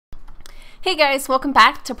Hey guys, welcome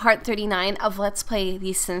back to part 39 of Let's Play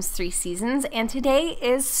The Sims 3 Seasons, and today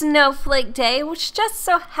is Snowflake Day, which just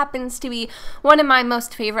so happens to be one of my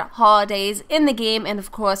most favorite holidays in the game, and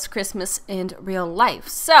of course Christmas in real life.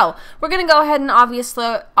 So, we're gonna go ahead and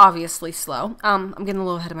obviously slow. I'm getting a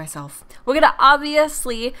little ahead of myself. We're gonna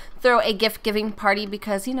obviously throw a gift giving party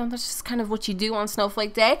because, you know, that's just kind of what you do on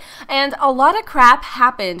Snowflake Day, and a lot of crap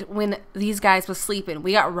happened when these guys were sleeping.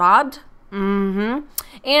 We got robbed.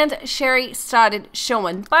 And Cherie started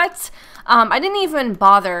showing, but I didn't even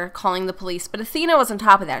bother calling the police, but Athena was on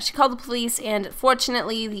top of that. She called the police, and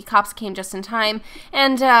fortunately the cops came just in time,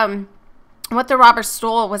 and what the robbers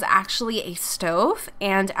stole was actually a stove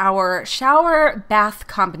and our shower bath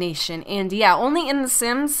combination. And yeah, only in The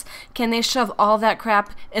Sims can they shove all that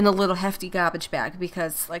crap in a little hefty garbage bag,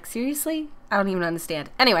 because, like, seriously? I don't even understand.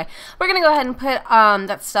 Anyway, we're going to go ahead and put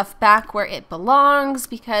that stuff back where it belongs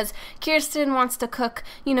because Kirstien wants to cook,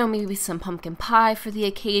 you know, maybe some pumpkin pie for the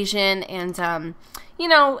occasion. And, you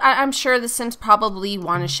know, I'm sure the Sims probably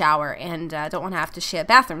want to shower and don't want to have to share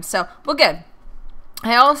bathrooms. So we're good.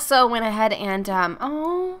 I also went ahead and,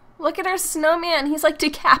 oh, look at our snowman. He's like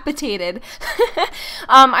decapitated.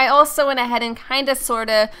 I also went ahead and kind of sort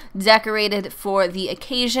of decorated for the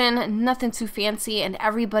occasion. Nothing too fancy. And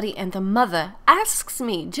everybody and the mother asks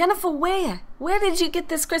me, Jennifer, where did you get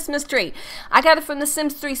this Christmas tree? I got it from the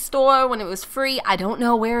Sims 3 store when it was free. I don't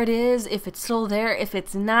know where it is, if it's still there, if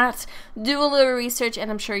it's not. Do a little research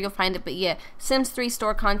and I'm sure you'll find it. But yeah, Sims 3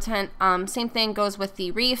 store content. Same thing goes with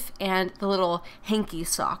the wreath and the little hanky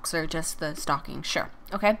socks, or just the stocking. Sure.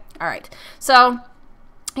 Okay? Alright. So,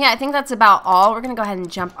 yeah, I think that's about all. We're going to go ahead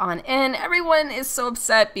and jump on in. Everyone is so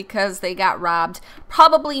upset because they got robbed.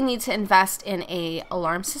 Probably need to invest in a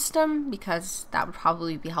alarm system because that would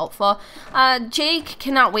probably be helpful. Jake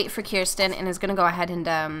cannot wait for Kirstien and is going to go ahead and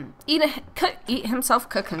cook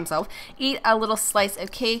a little slice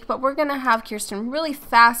of cake. But we're going to have Kirstien really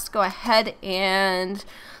fast go ahead and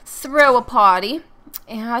throw a party.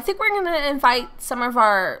 And I think we're going to invite some of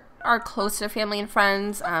our closer family and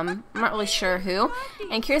friends. I'm not really sure who.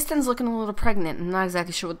 And Kirsten's looking a little pregnant. I'm not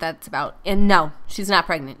exactly sure what that's about. And no, she's not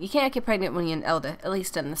pregnant. You can't get pregnant when you're an elder, at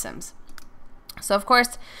least in The Sims. So, of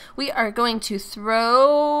course, we are going to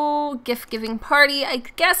throw gift-giving party. I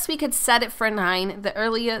guess we could set it for 9. The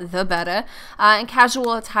earlier, the better. And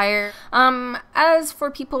casual attire. As for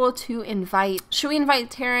people to invite, should we invite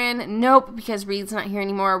Taryn? Nope, because Reed's not here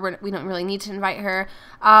anymore. We don't really need to invite her.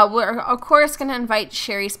 We're, of course, going to invite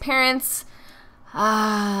Cherie's parents.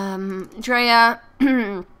 Drea...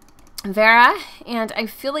 Vera, and I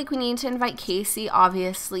feel like we need to invite Casey,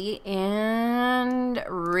 obviously, and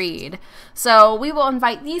Reed. So we will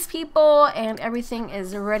invite these people, and everything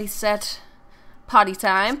is already set. Potty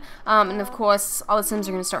time. And of course, all the Sims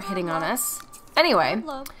are going to start hitting on us. Anyway,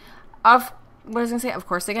 what was I going to say? Of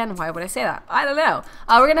course again. Why would I say that? I don't know.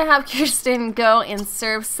 We're going to have Kirstien go and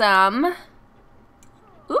serve some...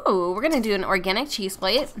 Ooh, we're going to do an organic cheese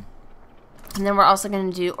plate. And then we're also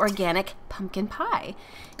going to do organic pumpkin pie.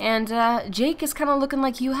 And Jake is kind of looking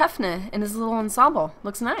like Hugh Hefner in his little ensemble.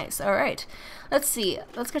 Looks nice. All right. Let's see.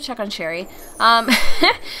 Let's go check on Cherie.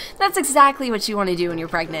 That's exactly what you want to do when you're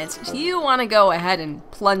pregnant. You want to go ahead and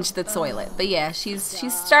plunge the toilet. But yeah, she's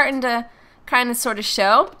starting to kind of sort of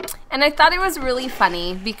show. And I thought it was really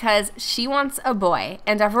funny because she wants a boy.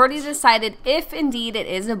 And I've already decided if indeed it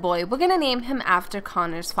is a boy, we're going to name him after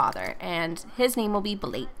Connor's father. And his name will be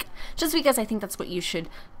Blake. Just because I think that's what you should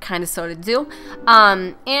kind of sort of do.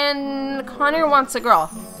 And Connor wants a girl.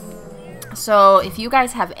 So if you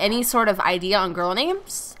guys have any sort of idea on girl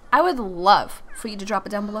names, I would love for you to drop it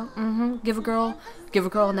down below. Give a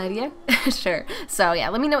girl an idea. Sure. So yeah,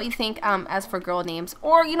 let me know what you think as for girl names.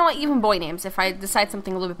 Or you know what, even boy names if I decide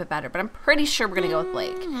something a little bit better. But I'm pretty sure we're going to go with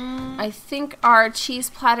Blake. I think our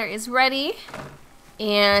cheese platter is ready.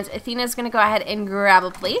 And Athena's going to go ahead and grab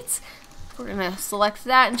a plate. We're going to select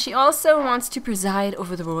that, and she also wants to preside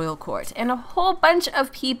over the royal court. And a whole bunch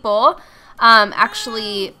of people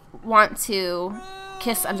actually want to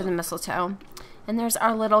kiss under the mistletoe. And there's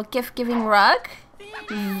our little gift-giving rug.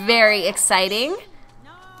 Very exciting.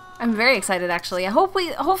 I'm very excited, actually.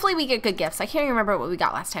 Hopefully we get good gifts. I can't remember what we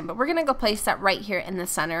got last time, but we're going to go place that right here in the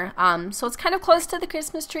center. So it's kind of close to the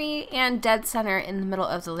Christmas tree and dead center in the middle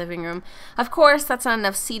of the living room. Of course, that's not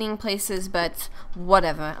enough seating places, but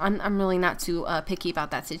whatever. I'm really not too picky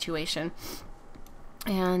about that situation.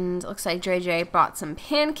 And looks like JJ brought some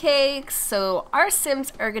pancakes. So our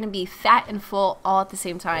Sims are going to be fat and full all at the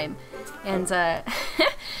same time. And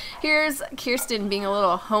here's Kirstien being a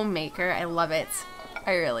little homemaker. I love it.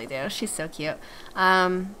 I really do. She's so cute.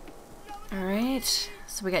 Alright.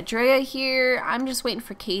 So we got Drea here. I'm just waiting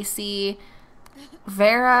for Casey.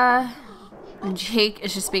 Vera and Jake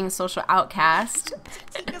is just being a social outcast.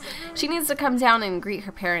 She needs to come down and greet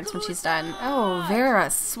her parents when she's done. Oh,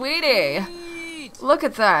 Vera, sweetie. Look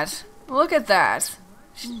at that. Look at that.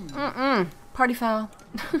 Party foul.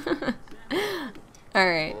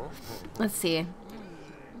 Alright. Let's see.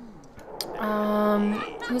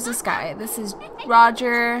 Who's this guy? This is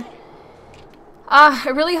Roger. I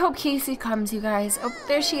really hope Casey comes, you guys. Oh,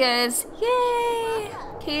 there she is. Yay!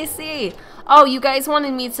 Casey. Oh, you guys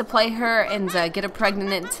wanted me to play her and get her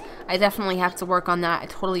pregnant. I definitely have to work on that. I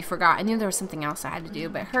totally forgot. I knew there was something else I had to do,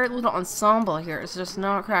 but her little ensemble here is just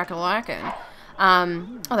not crack-a-lackin'.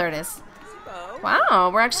 Oh, there it is.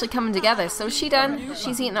 Wow, we're actually coming together. So is she done?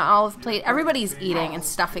 She's eating an olive plate. Everybody's eating and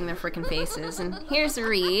stuffing their freaking faces. And here's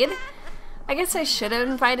Reed. I guess I should have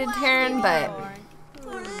invited Taryn, but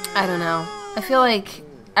I don't know. I feel like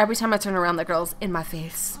every time I turn around, the girl's in my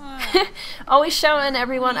face. Always showing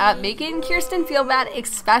everyone up, making Kirstien feel bad,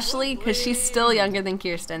 especially because she's still younger than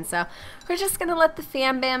Kirstien. So we're just going to let the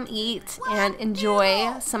fam bam eat and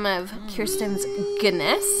enjoy some of Kirstien's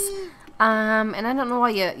goodness. And I don't know why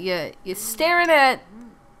you're staring at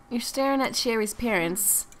Cherie's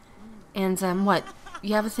parents. And what?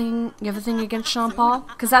 You have a thing against Sean Paul?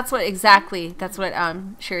 Because that's what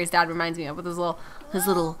Cherie's dad reminds me of with his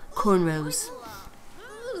little cornrows.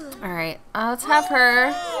 All right, let's have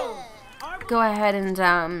her go ahead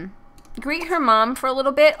and greet her mom for a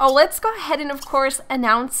little bit. Oh, let's go ahead and of course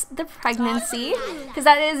announce the pregnancy because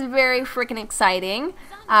that is very freaking exciting.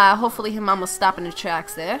 Hopefully her mom will stop in her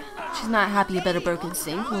tracks there. She's not happy about a broken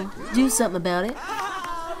sink. We'll do something about it.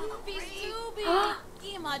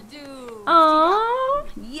 Oh,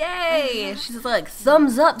 yay! She's like,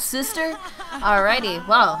 thumbs up, sister. Alrighty,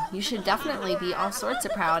 well, you should definitely be all sorts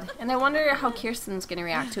of proud. And I wonder how Kirsten's gonna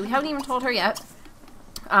react to. We haven't even told her yet.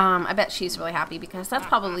 I bet she's really happy because that's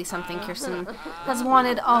probably something Kirstien has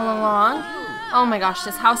wanted all along. Oh my gosh,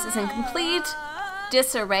 this house is in complete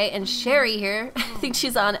disarray. And Cherie here, I think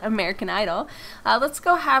she's on American Idol. Let's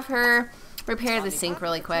go have her repair the sink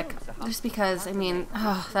really quick. Just because, I mean,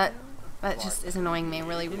 oh, that just is annoying me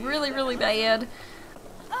really, really, really bad.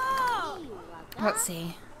 Let's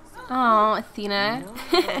see. Oh, Athena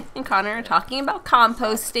and Connor are talking about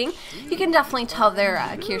composting. You can definitely tell they're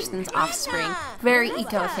Kirsten's offspring. Very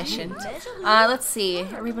eco-efficient. Let's see.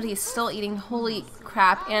 Everybody is still eating. Holy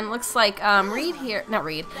crap. And it looks like Reed here, not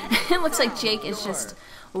Reed. It looks like Jake is just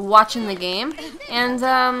watching the game. And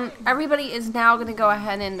everybody is now going to go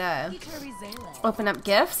ahead and open up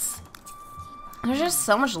gifts. There's just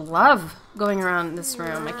so much love going around this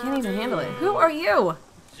room. I can't even handle it. Who are you?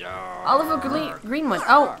 Oliver Greenwood.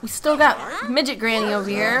 Oh, we still got Midget Granny over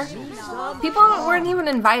here. People weren't even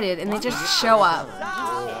invited and they just show up.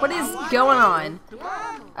 What is going on?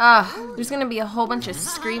 There's gonna be a whole bunch of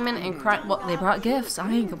screaming and crying. Well, they brought gifts.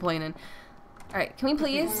 I ain't complaining. Alright, can we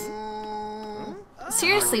please?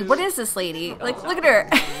 Seriously, what is this lady? Like, look at her.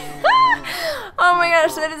 Oh my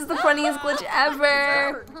gosh, that is the funniest glitch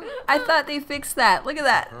ever. I thought they fixed that. Look at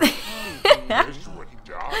that.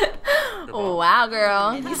 Wow,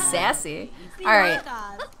 girl. You sassy. Alright.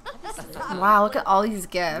 Wow, look at all these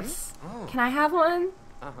gifts. Can I have one?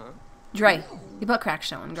 Dre, your butt crack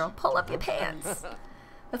showing, girl. Pull up your pants.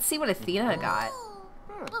 Let's see what Athena got.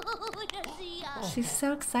 She's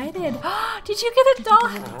so excited. Did you get a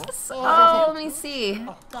dollhouse? Oh, let me see.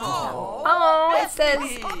 Oh, it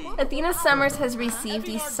says Athena Summers has received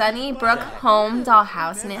the Sunnybrook Home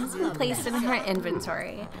dollhouse and it has been placed in her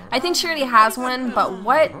inventory. I think she already has one, but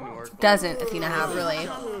what doesn't Athena have, really?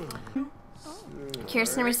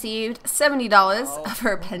 Kirstien received $70 of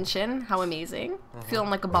her pension. How amazing. Feeling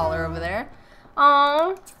like a baller over there.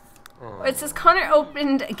 Oh. It says Connor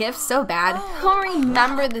opened a gift so bad, he'll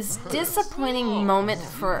remember this disappointing moment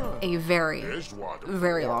for a very,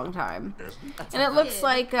 very long time. And it looks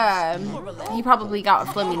like he probably got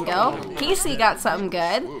a flamingo. Casey got something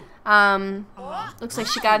good. Looks like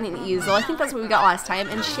she got an easel. I think that's what we got last time.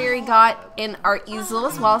 And Cherie got an art easel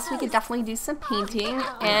as well, so we could definitely do some painting.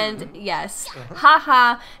 And yes,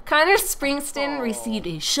 haha, Connor Springsteen received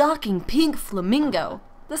a shocking pink flamingo.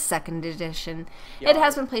 The second edition. It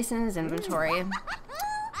has been placed in his inventory.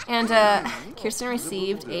 And Kirstien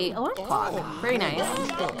received a alarm clock. Very nice.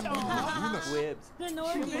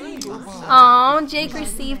 Oh, Jake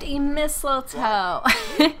received a mistletoe.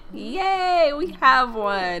 Yay, we have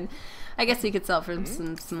one. I guess we could sell it for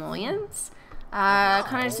some simoleons.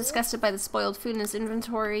 Connor's disgusted by the spoiled food in his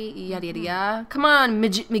inventory. Yada yada yada. Come on,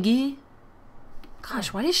 Midget McGee.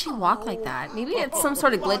 Gosh, why does she walk like that? Maybe it's some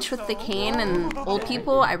sort of glitch with the cane and old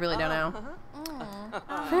people? I really don't know.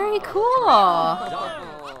 Very cool.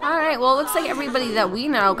 Alright, well, it looks like everybody that we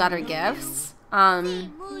know got our gifts.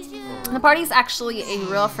 The party's actually a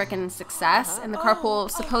real freaking success, and the carpool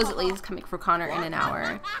supposedly is coming for Connor in an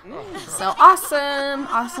hour. So awesome,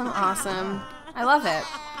 awesome, awesome. I love it.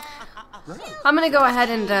 I'm going to go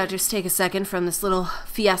ahead and just take a second from this little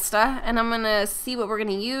fiesta, and I'm going to see what we're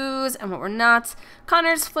going to use and what we're not.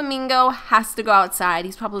 Connor's flamingo has to go outside.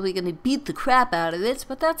 He's probably going to beat the crap out of it,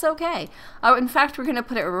 but that's okay. In fact, we're going to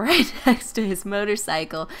put it right next to his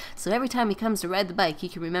motorcycle, so every time he comes to ride the bike, he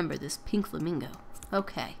can remember this pink flamingo.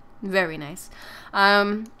 Okay, very nice.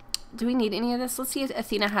 Do we need any of this? Let's see if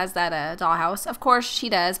Athena has that dollhouse. Of course she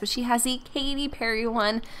does, but she has the Katy Perry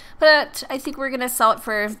one, but I think we're going to sell it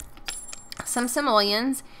for some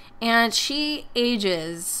simoleons, and she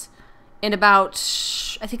ages in about,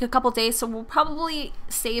 I think, a couple days, so we'll probably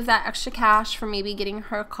save that extra cash for maybe getting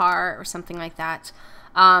her a car or something like that.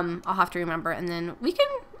 I'll have to remember, and then we can,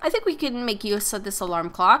 I think we can make use of this alarm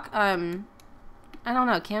clock. I don't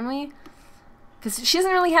know, can we? Because she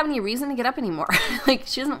doesn't really have any reason to get up anymore. Like,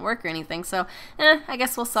 she doesn't work or anything, so I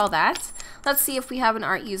guess we'll sell that. Let's see if we have an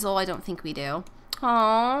art easel. I don't think we do.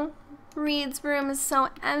 Aww. Reed's room is so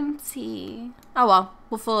empty. Oh well,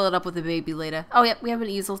 we'll fill it up with a baby later. Oh yep, we have an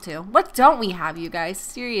easel too. What don't we have, you guys?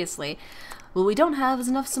 Seriously. What we don't have is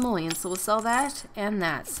enough simoleons, so we'll sell that and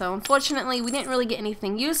that. So unfortunately, we didn't really get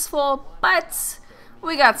anything useful, but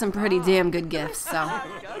we got some pretty damn good gifts, so.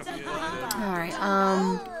 Alright,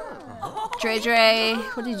 Dre,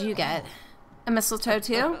 what did you get? A mistletoe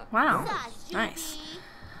too? Wow, nice.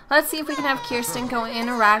 Let's see if we can have Kirstien go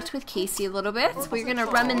interact with Casey a little bit. We're going to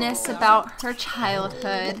reminisce about her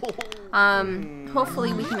childhood.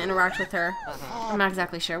 Hopefully we can interact with her. I'm not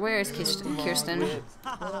exactly sure. Where is Kirstien?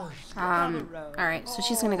 Alright, so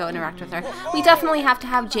she's going to go interact with her. We definitely have to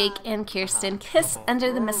have Jake and Kirstien kiss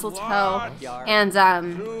under the mistletoe. And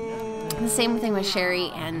the same thing with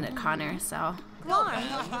Cherie and Connor, so.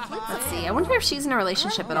 Let's see. I wonder if she's in a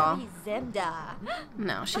relationship at all.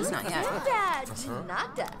 No, she's not yet.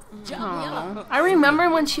 Oh, I remember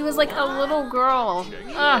when she was like a little girl.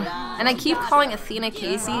 And I keep calling Athena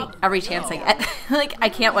Casey every chance I get. Like, I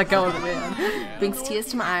can't let go of it, man. Brings tears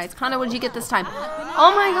to my eyes. Connor, what did you get this time?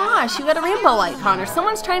 Oh my gosh, you got a rainbow light, Connor.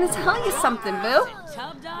 Someone's trying to tell you something, boo.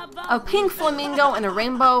 A pink flamingo and a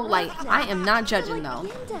rainbow light. I am not judging, though,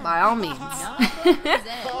 by all means.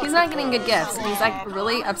 He's not getting good gifts. He's like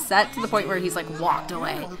really upset to the point where he's like walked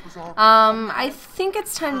away. I think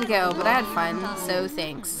it's time to go, but I had fun, so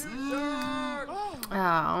thanks.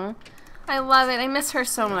 Oh, I love it. I miss her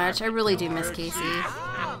so much. I really do miss Casey.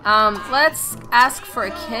 Let's ask for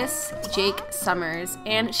a kiss, Jake Summers,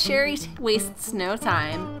 and Cherie wastes no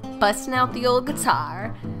time busting out the old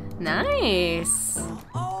guitar. Nice.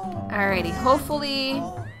 Alrighty, hopefully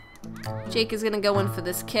Jake is gonna go in for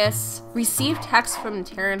this kiss. Received text from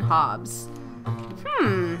Taryn Hobbs.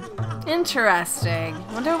 Interesting.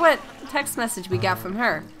 Wonder what text message we got from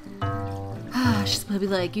her. She's probably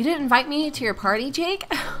like, you didn't invite me to your party,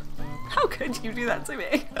 Jake? How could you do that to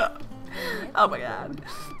me? Oh my god.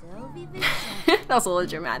 That was a little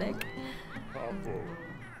dramatic.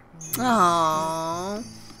 Aww.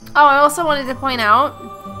 Oh, I also wanted to point out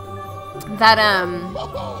that,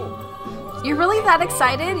 you're really that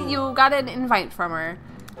excited? You got an invite from her.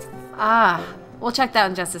 We'll check that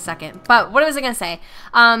in just a second. But what was I gonna say?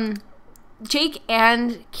 Jake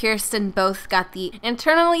and Kirstien both got the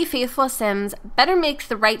internally faithful Sims better make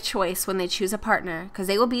the right choice when they choose a partner, because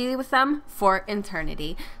they will be with them for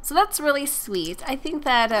eternity. So that's really sweet. I think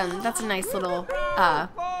that that's a nice little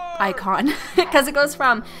icon, because it goes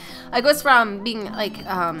from being like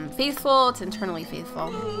faithful to internally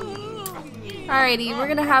faithful. Alrighty, we're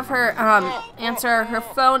gonna have her answer her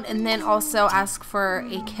phone and then also ask for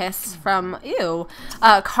a kiss from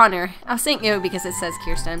Connor. I was saying ew because it says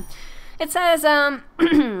Kirstien. It says, a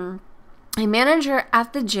manager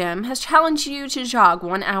at the gym has challenged you to jog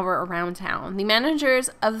 1 hour around town. The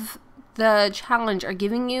managers of the challenge are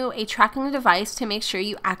giving you a tracking device to make sure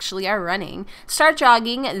you actually are running. Start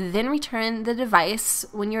jogging, then return the device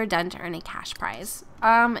when you're done to earn a cash prize.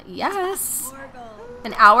 Yes.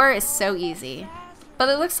 An hour is so easy. But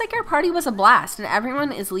it looks like our party was a blast, and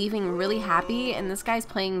everyone is leaving really happy, and this guy's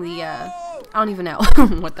playing the, I don't even know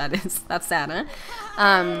what that is. That's sad, huh?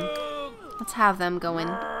 Let's have them go and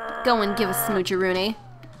give a smoocheroonie.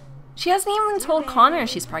 She hasn't even told Connor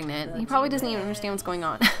she's pregnant. He probably doesn't even understand what's going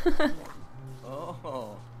on.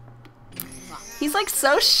 He's like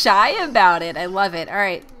so shy about it. I love it.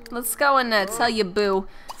 Alright, let's go and tell you boo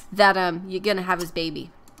that you're gonna have his baby.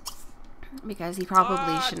 Because he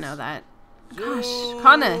probably should know that. Gosh,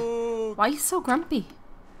 Connor, why are you so grumpy?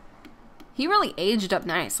 he really aged up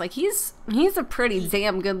nice. Like, he's a pretty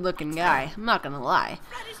damn good looking guy. I'm not gonna lie.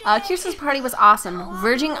 Kirsten's party was awesome.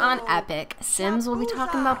 Verging on epic. Sims will be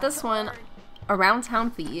talking about this one around town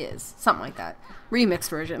for years. Something like that. Remix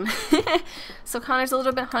version. So Connor's a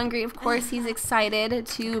little bit hungry. Of course, he's excited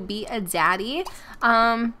to be a daddy.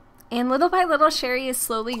 And little by little, Cherie is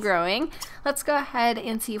slowly growing. Let's go ahead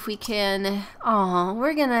and see if we can... Oh,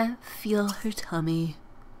 we're gonna feel her tummy.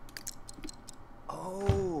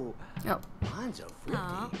 Oh.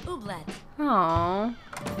 Oh.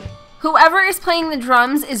 Whoever is playing the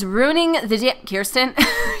drums is ruining the Kirsten,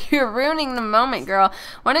 you're ruining the moment, girl.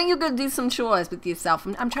 Why don't you go do some chores with yourself?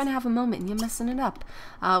 I'm trying to have a moment and you're messing it up.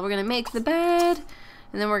 We're going to make the bed.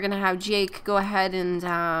 And then we're going to have Jake go ahead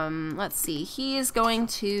and, let's see. He is going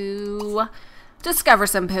to discover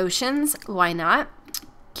some potions. Why not?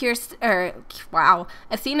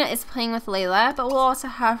 Athena is playing with Layla, but we'll also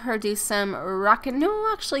have her do some no,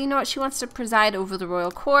 actually, you know what? She wants to preside over the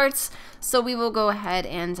royal courts, so we will go ahead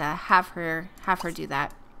and have her do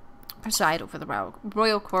that, preside over the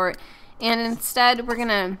royal court. And instead, we're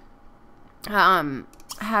gonna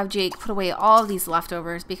have Jake put away all of these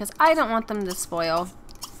leftovers because I don't want them to spoil.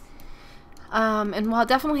 And we'll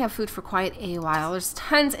definitely have food for quite a while. There's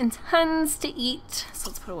tons and tons to eat. So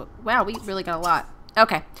let's put away. Wow, we really got a lot.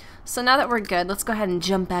 Okay, so now that we're good, let's go ahead and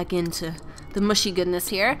jump back into the mushy goodness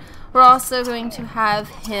here. We're also going to have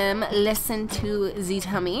him listen to the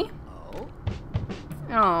tummy.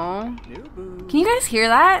 Oh, can you guys hear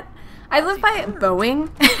that? I live by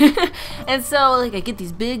Boeing, and so like I get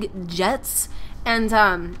these big jets, and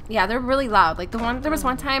yeah, they're really loud. Like there was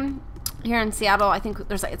one time here in Seattle, I think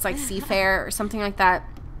it's like Seafair or something like that.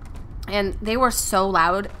 And they were so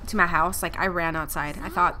loud to my house, like I ran outside. I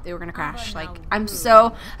thought they were gonna crash. Like I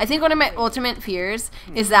think one of my ultimate fears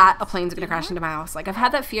is that a plane's gonna crash into my house. Like I've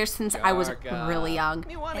had that fear since I was really young.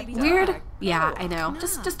 Weird? Yeah, I know.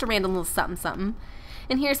 Just a random little something something.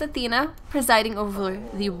 And here's Athena presiding over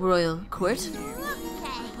the royal court.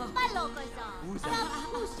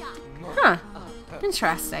 Huh.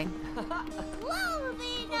 Interesting.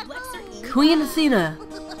 Queen Athena.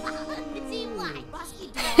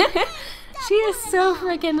 She is so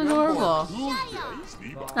freaking adorable.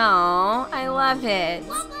 Oh, I love it.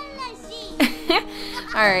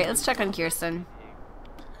 Alright, let's check on Kirsten.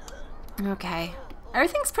 Okay.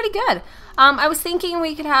 Everything's pretty good. I was thinking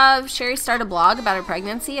we could have Cherie start a blog about her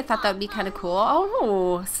pregnancy. I thought that would be kind of cool.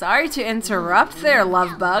 Oh, sorry to interrupt there,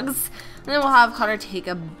 love bugs. And then we'll have Connor take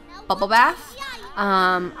a bubble bath.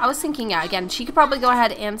 I was thinking, yeah, again, she could probably go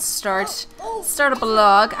ahead and start a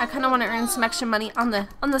blog. I kind of want to earn some extra money on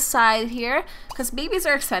the side here because babies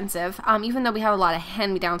are expensive. Even though we have a lot of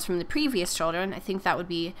hand-me-downs from the previous children, I think that would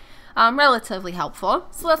be relatively helpful.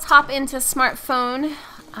 So let's hop into smartphone.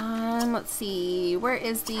 Let's see, where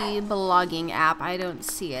is the blogging app? I don't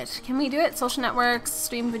see it. Can we do it? Social networks,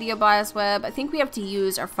 stream video, bios web. I think we have to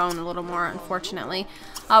use our phone a little more, unfortunately.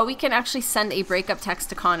 We can actually send a breakup text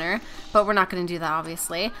to Connor, but we're not going to do that,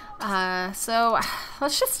 obviously. So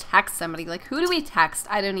let's just text somebody. Like, who do we text?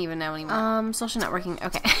 I don't even know anymore. Social networking.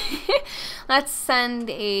 Okay. Let's send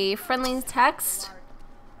a friendly text.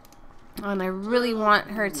 And I really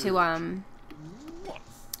want her to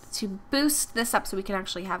boost this up so we can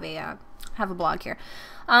actually have a blog here.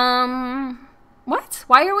 What?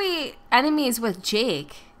 Why are we enemies with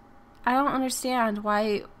Jake? I don't understand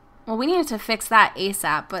why. Well, we need to fix that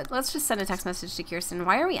ASAP, but let's just send a text message to Kirsten.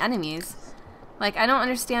 Why are we enemies? Like, I don't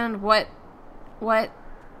understand what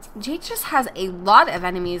Jake just has a lot of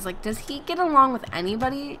enemies. Like, does he get along with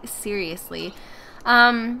anybody? Seriously.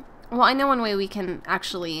 Well, I know one way we can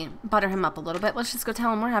actually butter him up a little bit. Let's just go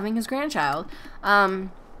tell him we're having his grandchild.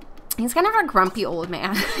 He's kind of a grumpy old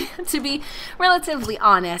man, to be relatively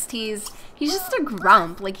honest. He's just a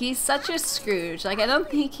grump. Like, he's such a Scrooge. Like, I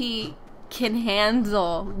don't think he can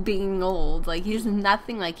handle being old. Like, he's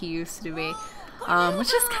nothing like he used to be,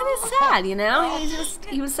 which is kind of sad, you know.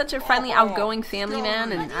 He was such a friendly, outgoing family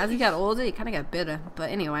man, and as he got older, he kind of got bitter.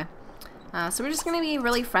 But anyway, so we're just gonna be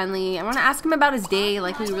really friendly. I want to ask him about his day,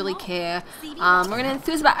 like we really care. We're gonna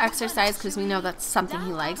enthuse about exercise because we know that's something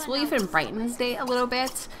he likes. We'll even brighten his day a little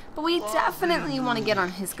bit, but we definitely want to get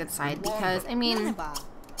on his good side because, I mean,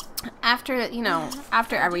 after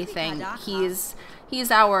everything, he's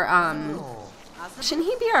our, shouldn't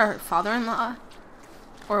he be our father-in-law?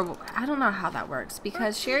 Or, I don't know how that works,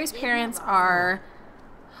 because Cherie's parents are,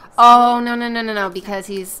 oh, no, because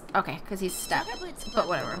he's step, but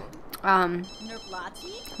whatever.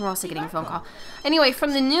 We're also getting a phone call. Anyway,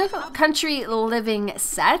 from the New Country Living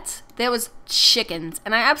set, there was chickens.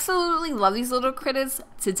 And I absolutely love these little critters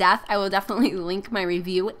to death. I will definitely link my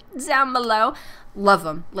review down below. Love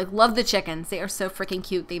them. Like, love the chickens. They are so freaking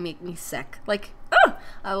cute. They make me sick. Like, oh,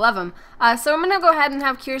 I love them. So I'm going to go ahead and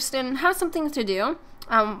have Kirstien have something to do.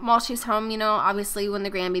 While she's home, you know, obviously when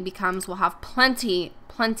the grandbaby comes, we'll have plenty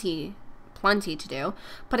to do.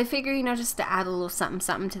 But I figure, you know, just to add a little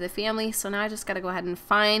something to the family. So now I just got to go ahead and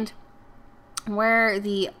find where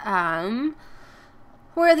the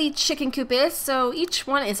chicken coop is. So each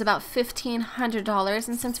one is about $1,500,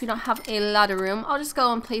 and since we don't have a lot of room, I'll just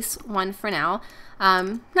go and place one for now.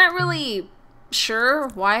 Not really sure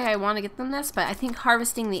why I want to get them this, but I think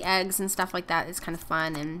harvesting the eggs and stuff like that is kind of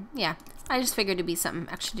fun, and yeah, I just figured it'd be something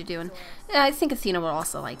extra to do, and I think Athena will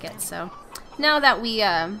also like it. So now that we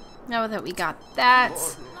got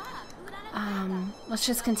that, let's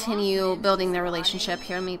just continue building their relationship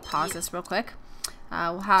here. Let me pause this real quick.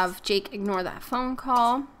 We'll have Jake ignore that phone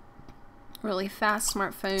call. Really fast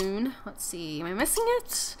smartphone. Let's see, am I missing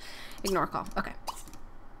it? Ignore call. Okay.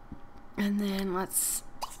 And then we'll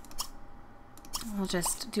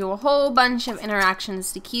just do a whole bunch of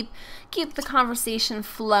interactions to keep the conversation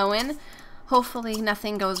flowing. Hopefully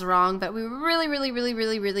nothing goes wrong, but we really,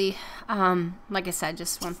 like I said,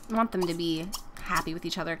 just want them to be happy with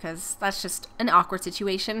each other, because that's just an awkward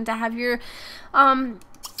situation to have your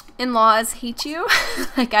in-laws hate you.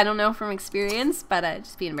 Like, I don't know from experience, but it'd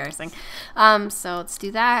just be embarrassing. So let's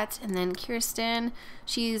do that. And then Kirstien,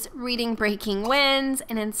 she's reading Breaking Winds,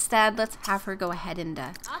 and instead let's have her go ahead and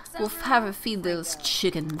we'll have her feed those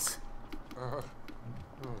chickens.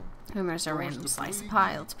 And there's a random slice of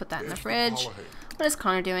pie. Let's put that in the fridge. What is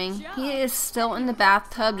Connor doing? He is still in the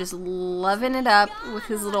bathtub, just loving it up with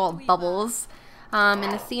his little bubbles. And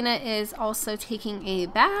Athena is also taking a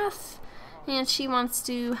bath, and she wants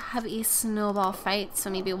to have a snowball fight, so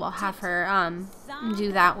maybe we'll have her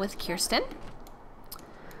do that with Kirstien.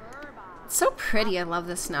 It's so pretty. I love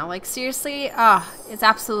the snow. Like, seriously, it's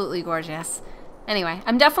absolutely gorgeous. Anyway,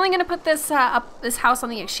 I'm definitely going to put this this house on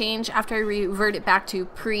the exchange after I revert it back to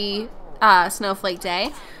pre-Snowflake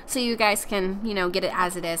Day, so you guys can, you know, get it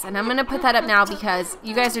as it is. And I'm going to put that up now because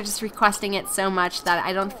you guys are just requesting it so much that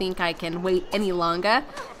I don't think I can wait any longer.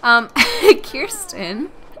 Kirstien,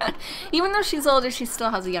 even though she's older, she still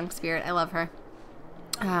has a young spirit. I love her.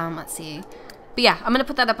 Let's see. But yeah, I'm going to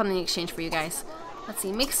put that up on the exchange for you guys. Let's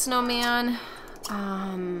see. Make snowman.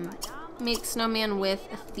 Make snowman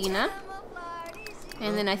with Athena.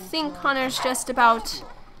 And then I think Connor's just about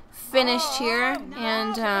finished here.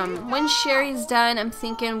 And when Cherie's done, I'm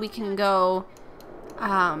thinking we can go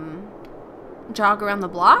jog around the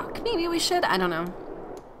block. Maybe we should. I don't know.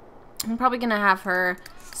 I'm probably going to have her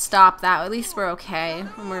stop that. At least we're okay.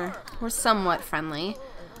 We're somewhat friendly.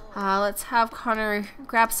 Let's have Connor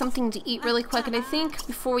grab something to eat really quick. And I think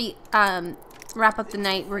before we wrap up the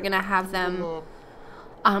night, we're going to have them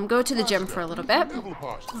go to the gym for a little bit.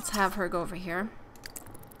 Let's have her go over here.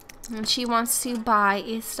 And she wants to buy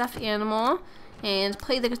a stuffed animal and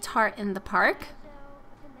play the guitar in the park.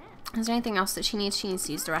 Is there anything else that she needs? She needs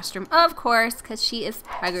to use the restroom, of course, because she is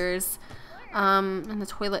preggers. And the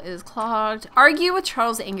toilet is clogged. Argue with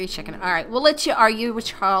Charles the Angry Chicken. Alright, we'll let you argue with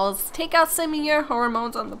Charles. Take out some of your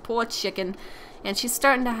hormones on the poor chicken. And she's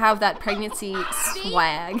starting to have that pregnancy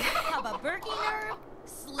swag.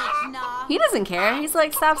 He doesn't care. He's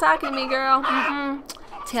like, stop talking to me, girl.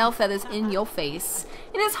 Tail feathers in your face.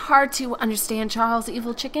 It is hard to understand Charles the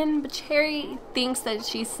Evil Chicken, but Cherie thinks that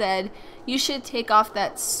she said, you should take off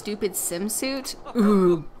that stupid sim suit.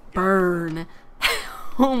 Ooh, burn.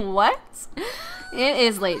 What? It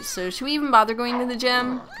is late, so should we even bother going to the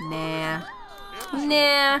gym? Nah.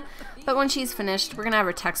 But when she's finished, we're gonna have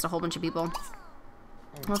her text a whole bunch of people.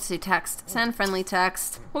 Let's do text. Send friendly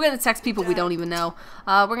text. We're gonna text people we don't even know.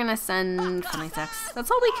 We're gonna send friendly text.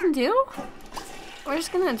 That's all we can do? We're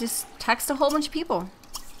just gonna text a whole bunch of people.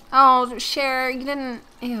 Oh, Cher, you didn't.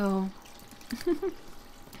 Ew.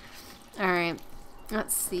 Alright.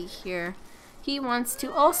 Let's see here. He wants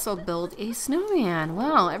to also build a snowman.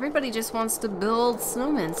 Wow, everybody just wants to build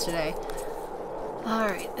snowmen today.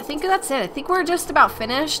 Alright, I think that's it. I think we're just about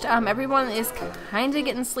finished. Everyone is kind of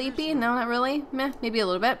getting sleepy. No, not really. Meh, maybe a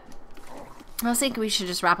little bit. I was thinking we should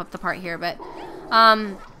just wrap up the part here, but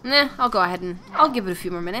I'll go ahead and I'll give it a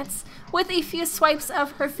few more minutes. With a few swipes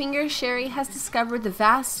of her finger, Cherie has discovered the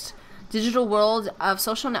vast digital world of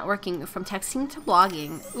social networking, from texting to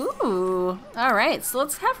blogging. Ooh, alright, so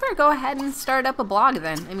let's have her go ahead and start up a blog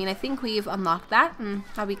then. I mean, I think we've unlocked that, and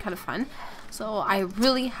that'll be kind of fun. So I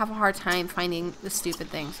really have a hard time finding the stupid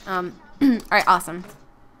things. Alright, awesome.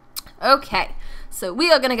 Okay, so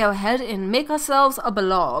we are going to go ahead and make ourselves a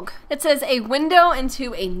blog. It says a window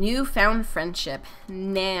into a newfound friendship.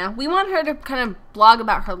 Nah, we want her to kind of blog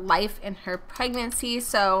about her life and her pregnancy,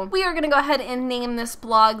 so we are going to go ahead and name this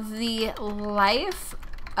blog The Life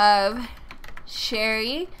of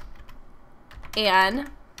Cherie and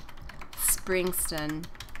Springston.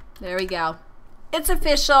 There we go. It's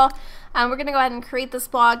official. We're going to go ahead and create this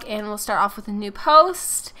blog, and we'll start off with a new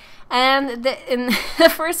post. And in the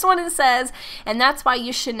first one it says, and that's why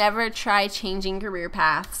you should never try changing career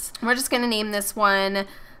paths. We're just going to name this one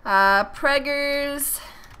Preggers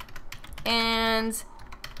and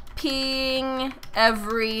Peeing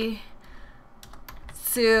Every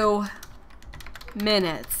 2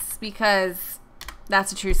 minutes, because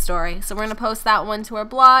that's a true story. So we're going to post that one to our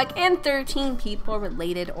blog, and 13 people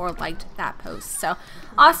related or liked that post. So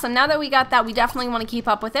awesome. Now that we got that, we definitely want to keep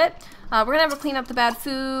up with it. We're going to have to clean up the bad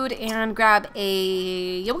food and grab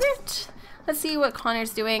a yogurt. Let's see what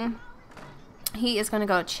Connor's doing. He is going to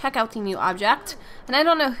go check out the new object. And I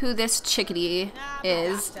don't know who this chickadee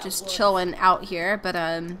is, just chilling out here, but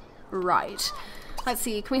right. Let's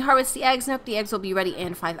see, can we harvest the eggs? Nope, the eggs will be ready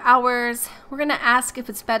in 5 hours. We're going to ask if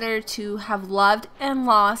it's better to have loved and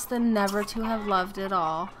lost than never to have loved at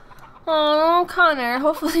all. Oh, Connor,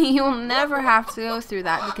 hopefully you'll never have to go through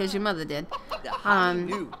that because your mother did.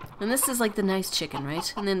 And this is like the nice chicken,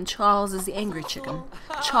 right? And then Charles is the angry chicken.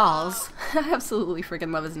 Charles. I absolutely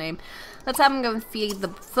freaking love his name. Let's have him go and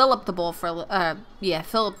fill up the bowl for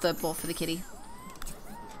the kitty.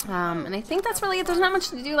 And I think that's really it. There's not much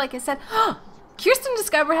to do, like I said. Kirstien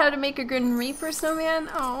discovered how to make a Grim Reaper snowman.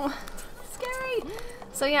 Oh, scary.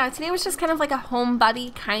 So yeah, today was just kind of like a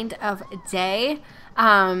homebody kind of day.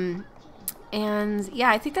 And yeah,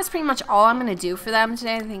 I think that's pretty much all I'm going to do for them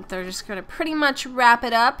today. I think they're just going to pretty much wrap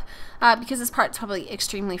it up because this part's probably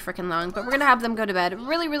extremely freaking long. But we're going to have them go to bed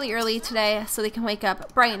really, really early today so they can wake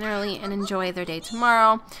up bright and early and enjoy their day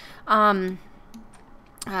tomorrow.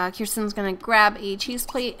 Kirsten's going to grab a cheese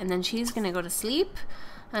plate and then she's going to go to sleep.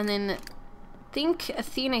 And then I think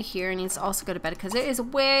Athena here needs to also go to bed because it is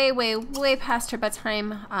way, way, way past her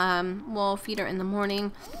bedtime. We'll feed her in the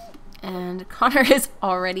morning. And Connor is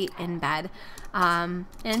already in bed. And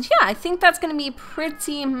yeah, I think that's going to be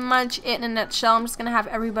pretty much it in a nutshell. I'm just going to have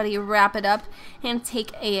everybody wrap it up and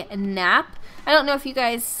take a nap. I don't know if you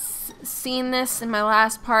guys seen this in my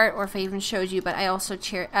last part or if I even showed you, but I also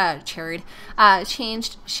changed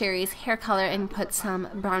Cherie's hair color and put some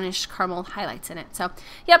brownish caramel highlights in it. So,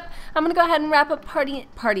 yep, I'm going to go ahead and wrap up party.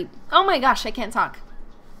 Oh my gosh, I can't talk.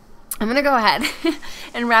 I'm going to go ahead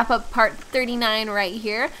and wrap up part 39 right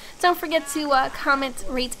here. Don't forget to comment,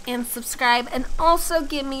 rate, and subscribe. And also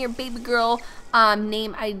give me your baby girl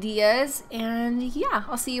name ideas. And yeah,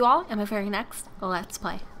 I'll see you all in my very next Let's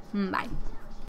Play. Bye.